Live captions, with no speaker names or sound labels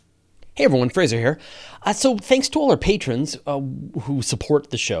Hey everyone, Fraser here. So thanks to all our patrons who support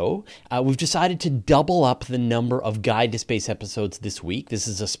the show, we've decided to double up the number of Guide to Space episodes this week. This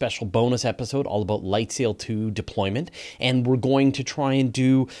is a special bonus episode all about LightSail 2 deployment, and we're going to try and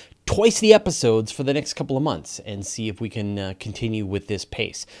do twice the episodes for the next couple of months and see if we can continue with this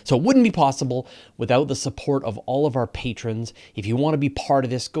pace. So it wouldn't be possible without the support of all of our patrons. If you want to be part of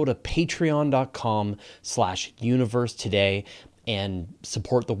this, go to patreon.com/universe today and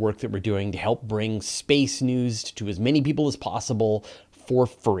support the work that we're doing to help bring space news to as many people as possible for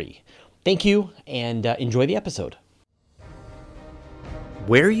free. Thank you, and enjoy the episode.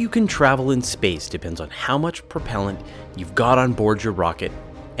 Where you can travel in space depends on how much propellant you've got on board your rocket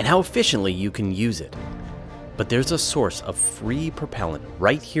and how efficiently you can use it. But there's a source of free propellant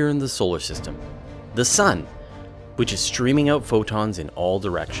right here in the solar system, the sun, which is streaming out photons in all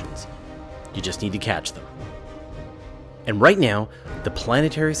directions. You just need to catch them. And right now, the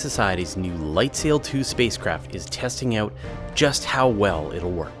Planetary Society's new LightSail 2 spacecraft is testing out just how well it'll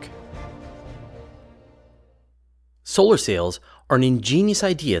work. Solar sails are an ingenious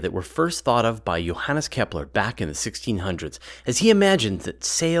idea that were first thought of by Johannes Kepler back in the 1600s, as he imagined that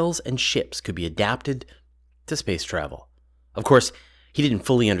sails and ships could be adapted to space travel. Of course, he didn't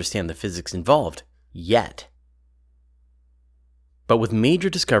fully understand the physics involved yet. But with major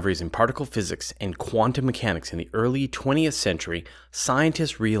discoveries in particle physics and quantum mechanics in the early 20th century,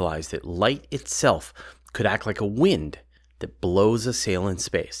 scientists realized that light itself could act like a wind that blows a sail in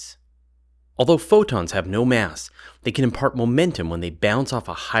space. Although photons have no mass, they can impart momentum when they bounce off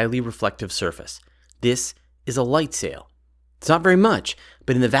a highly reflective surface. This is a light sail. It's not very much,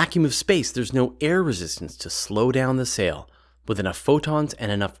 but in the vacuum of space, there's no air resistance to slow down the sail. With enough photons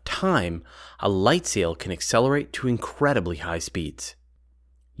and enough time, a light sail can accelerate to incredibly high speeds.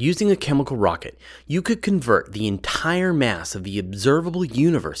 Using a chemical rocket, you could convert the entire mass of the observable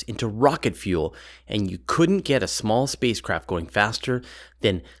universe into rocket fuel, and you couldn't get a small spacecraft going faster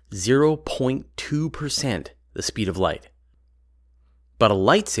than 0.2% the speed of light. But a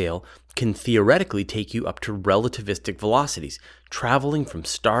light sail can theoretically take you up to relativistic velocities, traveling from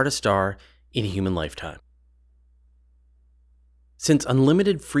star to star in a human lifetime. Since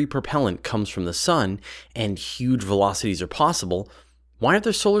unlimited free propellant comes from the sun and huge velocities are possible, why aren't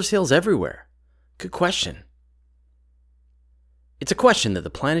there solar sails everywhere? Good question. It's a question that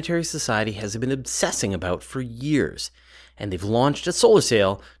the Planetary Society has been obsessing about for years, and they've launched a solar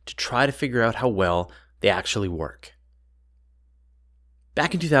sail to try to figure out how well they actually work.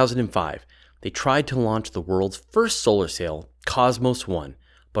 Back in 2005, they tried to launch the world's first solar sail, Cosmos 1,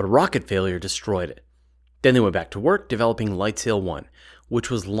 but a rocket failure destroyed it. Then they went back to work developing LightSail 1,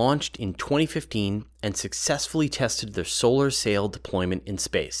 which was launched in 2015 and successfully tested their solar sail deployment in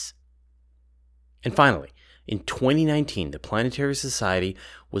space. And finally, in 2019, the Planetary Society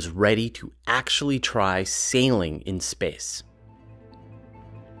was ready to actually try sailing in space.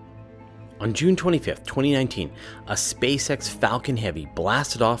 On June 25, 2019, a SpaceX Falcon Heavy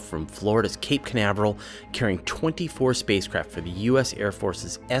blasted off from Florida's Cape Canaveral carrying 24 spacecraft for the U.S. Air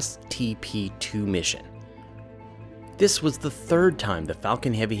Force's STP-2 mission. This was the third time the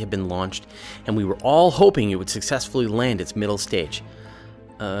Falcon Heavy had been launched, and we were all hoping it would successfully land its middle stage.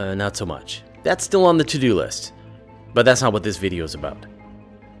 Not so much. That's still on the to-do list, but that's not what this video is about.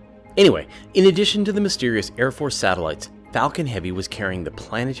 Anyway, in addition to the mysterious Air Force satellites, Falcon Heavy was carrying the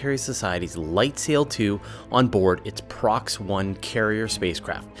Planetary Society's LightSail 2 on board its Prox-1 carrier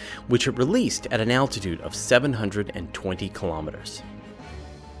spacecraft, which it released at an altitude of 720 kilometers.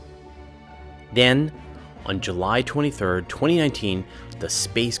 Then, on July 23, 2019, the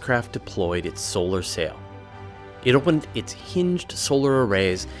spacecraft deployed its solar sail. It opened its hinged solar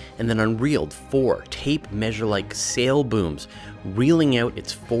arrays and then unreeled 4 tape measure-like sail booms, reeling out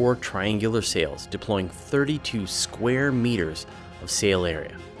its 4 triangular sails, deploying 32 square meters of sail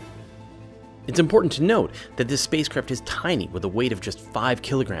area. It's important to note that this spacecraft is tiny, with a weight of just 5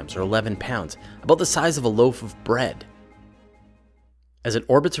 kilograms or 11 pounds, about the size of a loaf of bread. As it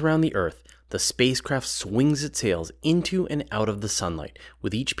orbits around the Earth, the spacecraft swings its sails into and out of the sunlight,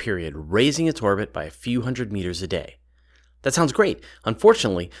 with each period raising its orbit by a few hundred meters a day. That sounds great.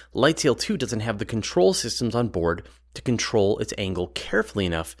 Unfortunately, LightSail 2 doesn't have the control systems on board to control its angle carefully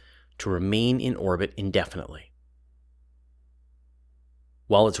enough to remain in orbit indefinitely.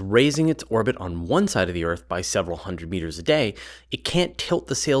 While it's raising its orbit on one side of the Earth by several hundred meters a day, it can't tilt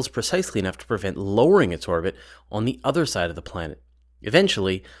the sails precisely enough to prevent lowering its orbit on the other side of the planet.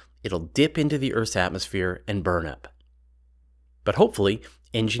 Eventually, it'll dip into the Earth's atmosphere and burn up. But hopefully,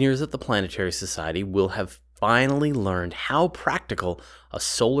 engineers at the Planetary Society will have finally learned how practical a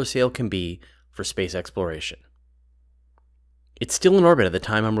solar sail can be for space exploration. It's still in orbit at the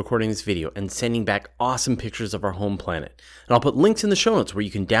time I'm recording this video and sending back awesome pictures of our home planet. And I'll put links in the show notes where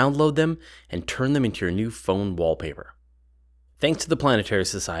you can download them and turn them into your new phone wallpaper. Thanks to the Planetary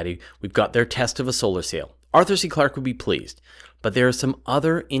Society, we've got their test of a solar sail. Arthur C. Clarke would be pleased, but there are some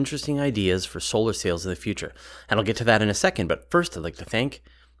other interesting ideas for solar sails in the future, and I'll get to that in a second, but first I'd like to thank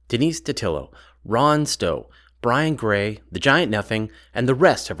Denise Datillo, Ron Stowe, Brian Gray, The Giant Nothing, and the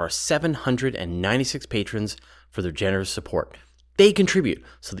rest of our 796 patrons for their generous support. They contribute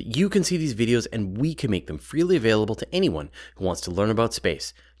so that you can see these videos and we can make them freely available to anyone who wants to learn about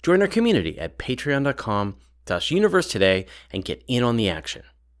space. Join our community at patreon.com/universe today and get in on the action.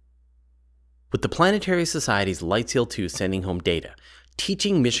 With the Planetary Society's LightSail 2 sending home data,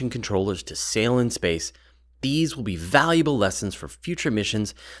 teaching mission controllers to sail in space, these will be valuable lessons for future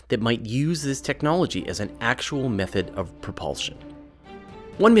missions that might use this technology as an actual method of propulsion.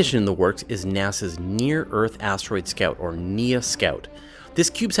 One mission in the works is NASA's Near-Earth Asteroid Scout, or NEA Scout. This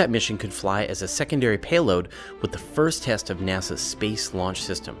CubeSat mission could fly as a secondary payload with the first test of NASA's Space Launch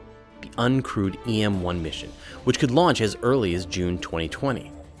System, the uncrewed EM-1 mission, which could launch as early as June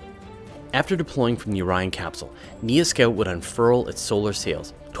 2020. After deploying from the Orion capsule, NEA Scout would unfurl its solar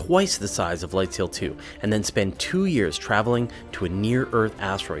sails, twice the size of LightSail 2, and then spend 2 years traveling to a near-Earth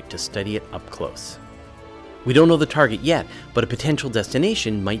asteroid to study it up close. We don't know the target yet, but a potential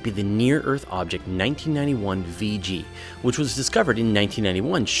destination might be the near-Earth object 1991 VG, which was discovered in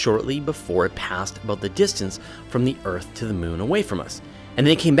 1991 shortly before it passed about the distance from the Earth to the Moon away from us, and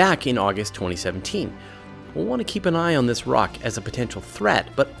then it came back in August 2017. We'll want to keep an eye on this rock as a potential threat,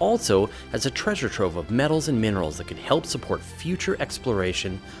 but also as a treasure trove of metals and minerals that could help support future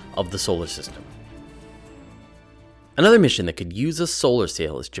exploration of the solar system. Another mission that could use a solar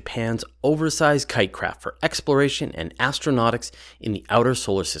sail is Japan's oversized kite craft for exploration and astronautics in the outer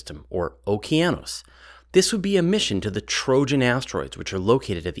solar system, or Okeanos. This would be a mission to the Trojan asteroids, which are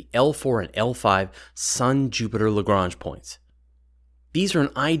located at the L4 and L5 Sun-Jupiter-Lagrange points. These are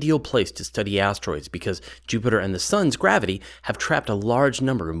an ideal place to study asteroids because Jupiter and the Sun's gravity have trapped a large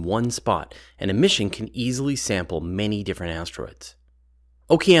number in one spot, and a mission can easily sample many different asteroids.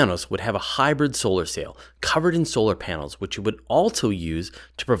 Okeanos would have a hybrid solar sail covered in solar panels, which it would also use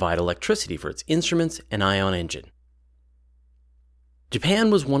to provide electricity for its instruments and ion engine.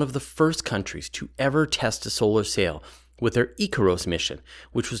 Japan was one of the first countries to ever test a solar sail with their Icaros mission,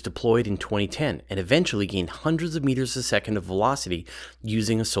 which was deployed in 2010 and eventually gained hundreds of meters a second of velocity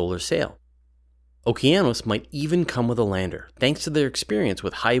using a solar sail. Okeanos might even come with a lander. Thanks to their experience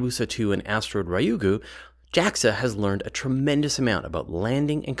with Hayabusa 2 and asteroid Ryugu, JAXA has learned a tremendous amount about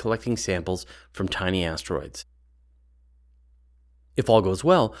landing and collecting samples from tiny asteroids. If all goes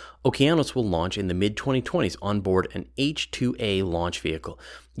well, Okeanos will launch in the mid-2020s on board an H-2A launch vehicle,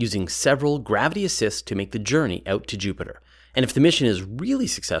 using several gravity assists to make the journey out to Jupiter. And if the mission is really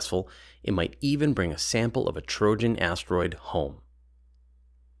successful, it might even bring a sample of a Trojan asteroid home.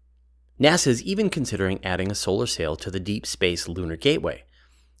 NASA is even considering adding a solar sail to the Deep Space Lunar Gateway.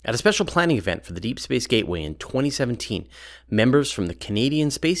 At a special planning event for the Deep Space Gateway in 2017, members from the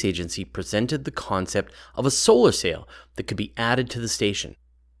Canadian Space Agency presented the concept of a solar sail that could be added to the station.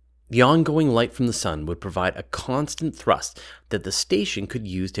 The ongoing light from the sun would provide a constant thrust that the station could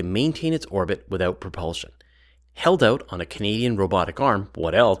use to maintain its orbit without propulsion. Held out on a Canadian robotic arm,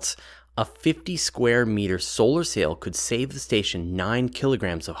 what else? A 50 square meter solar sail could save the station 9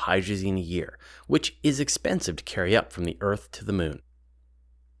 kilograms of hydrogen a year, which is expensive to carry up from the Earth to the Moon.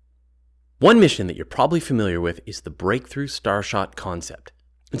 One mission that you're probably familiar with is the Breakthrough Starshot concept.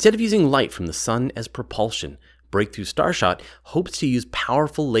 Instead of using light from the sun as propulsion, Breakthrough Starshot hopes to use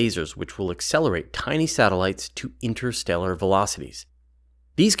powerful lasers which will accelerate tiny satellites to interstellar velocities.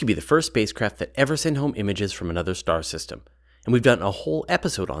 These could be the first spacecraft that ever send home images from another star system. And we've done a whole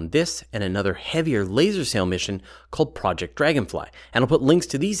episode on this and another heavier laser sail mission called Project Dragonfly, and I'll put links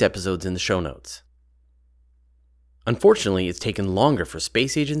to these episodes in the show notes. Unfortunately, it's taken longer for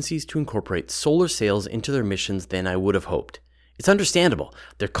space agencies to incorporate solar sails into their missions than I would have hoped. It's understandable.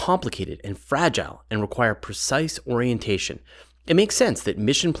 They're complicated and fragile and require precise orientation. It makes sense that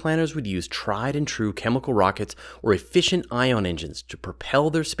mission planners would use tried and true chemical rockets or efficient ion engines to propel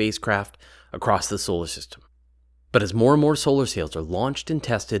their spacecraft across the solar system. But as more and more solar sails are launched and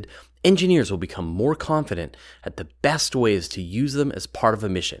tested, engineers will become more confident at the best ways to use them as part of a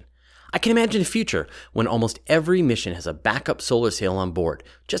mission. I can imagine a future when almost every mission has a backup solar sail on board,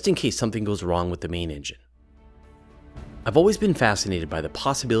 just in case something goes wrong with the main engine. I've always been fascinated by the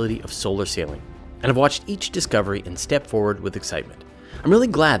possibility of solar sailing, and I've watched each discovery and stepped forward with excitement. I'm really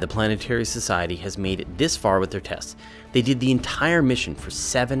glad the Planetary Society has made it this far with their tests. They did the entire mission for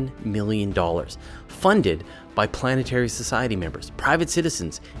 $7 million, funded by Planetary Society members, private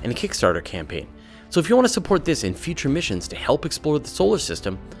citizens, and a Kickstarter campaign. So if you want to support this and future missions to help explore the solar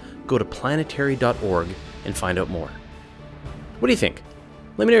system, go to planetary.org and find out more. What do you think?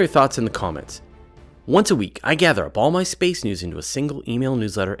 Let me know your thoughts in the comments. Once a week, I gather up all my space news into a single email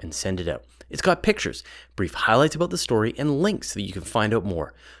newsletter and send it out. It's got pictures, brief highlights about the story, and links so that you can find out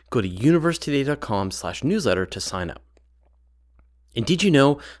more. Go to universetoday.com/newsletter to sign up. And did you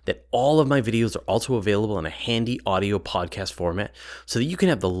know that all of my videos are also available in a handy audio podcast format so that you can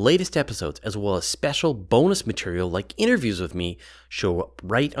have the latest episodes as well as special bonus material like interviews with me show up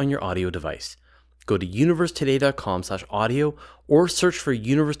right on your audio device? Go to universetoday.com/audio or search for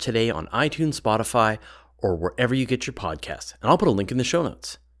Universe Today on iTunes, Spotify, or wherever you get your podcasts. And I'll put a link in the show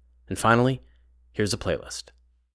notes. And finally, here's a playlist.